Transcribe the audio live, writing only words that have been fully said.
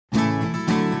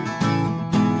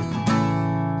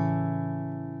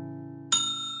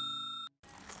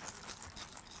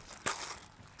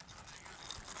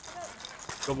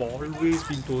I've always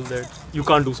been told that you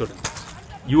can't do certain things.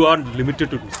 You are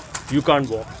limited to do. You can't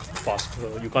walk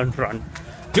faster. You can't run.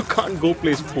 You can't go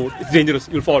play sport. It's dangerous.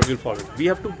 You'll fall. We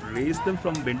have to raise them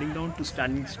from bending down to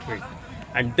standing straight.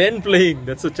 And then playing,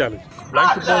 that's a challenge. Blind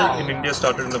football in India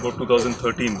started in about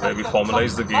 2013, where we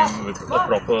formalized the game with a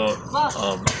proper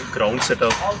ground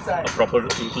setup, a proper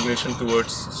inclination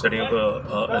towards setting up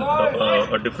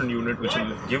a different unit which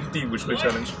will give the visually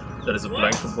challenged, that is the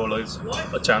blind footballers,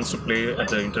 a chance to play at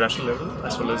the international level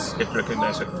as well as get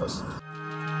recognized across.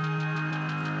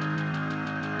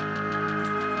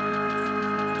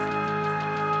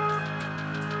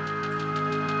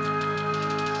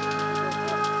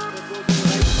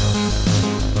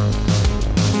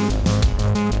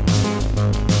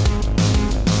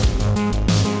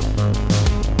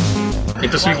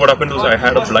 Interestingly, what happened was I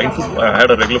had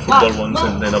a regular football once,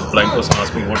 and then a blind person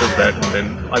asked me what is that, and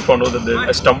then I found out that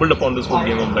I stumbled upon this whole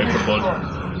game of blind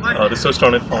football. Researched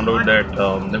on it, found out that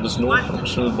there was no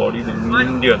professional body in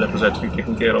India that was actually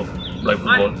taking care of blind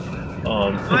football.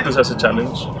 Took this as a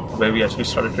challenge, where we actually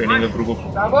started training a group of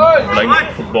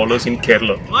blind footballers in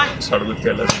Kerala. Started with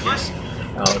Kerala as a base.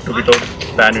 Took it out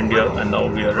pan India, and now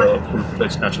we are a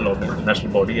full-fledged national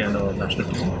body and a national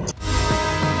team.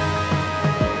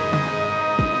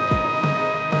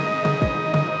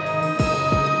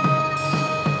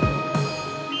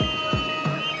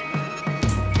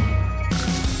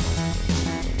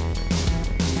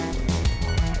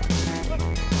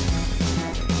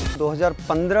 दो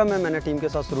 2015 में मैंने team के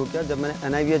साथ शुरू किया, जब मैंने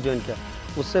NIVH join किया।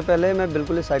 उससे पहले मैं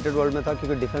बिल्कुल ही साइटेड वर्ल्ड में था,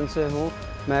 क्योंकि डिफेंस से हूँ,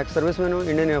 मैं एक सर्विसमैन हूँ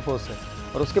इंडियन एयरफोर्स से।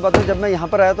 और उसके बाद जब मैं यहाँ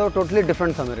पर आया तो टोटली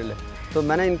डिफरेंट था मेरे लिए, तो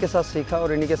मैंने इनके साथ सीखा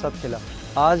और इन्हीं के साथ खेला।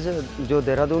 आज जो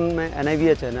देहरादून में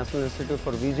NIVH है, national institute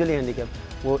for visually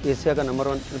handicapped, वो एशिया का नंबर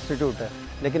 1 इंस्टीट्यूट है।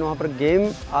 लेकिन वहाँ पर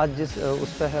गेम आज जिस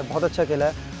उस पर है, बहुत अच्छा खेला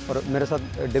है। और मेरे साथ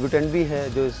डेब्यूटेंट भी है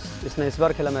जो इसने इस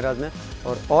बार खेला महाराज में,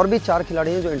 और भी 4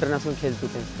 खिलाड़ी हैं जो इंटरनेशनल खेल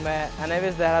चुके हैं। मैं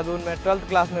NIVH देहरादून में 12th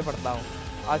क्लास में पढ़ता हूँ।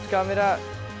 आज का मेरा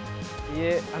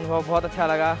ये अनुभव बहुत अच्छा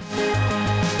लगा।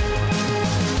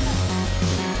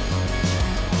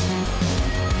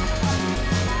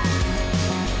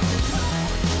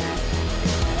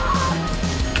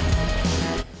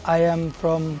 I am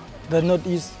from the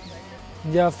northeast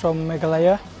India, from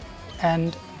Meghalaya,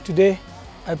 and today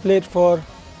I played for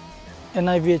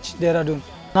NIVH Dehradun.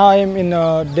 Now I am in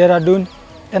Dehradun,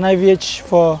 NIVH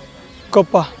for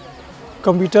COPA,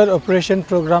 Computer Operation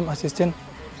Program Assistant,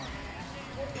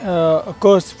 a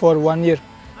course for 1 year.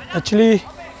 Actually,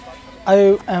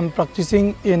 I am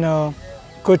practicing in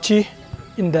Kochi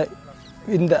in the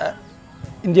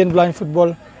Indian Blind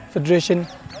Football Federation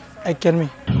Academy.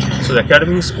 So the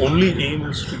academy's only aim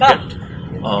is to get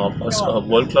a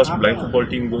world-class blind football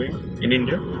team going in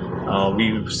India.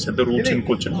 We've set the roots in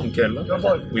Kochi, in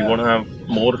Kerala. We want to have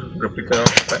more replica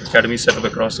academies set up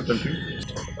across the country.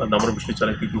 A number of visually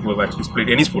challenged people who have actually played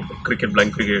any sport, like cricket,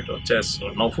 blind cricket, or chess,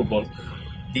 or now football.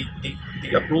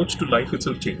 The approach to life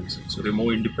itself changes. So they're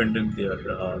more independent.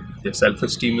 Their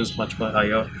self-esteem is much more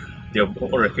higher. They are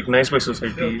more recognized by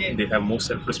society. They have more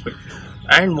self-respect,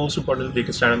 and most importantly, they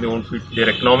can stand on their own feet.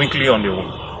 They're economically on their own.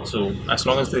 So as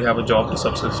long as they have a job to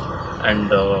subsist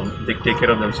and they take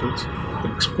care of themselves,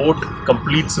 the sport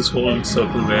completes this whole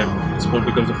circle where sport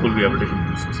becomes a full rehabilitation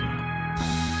process.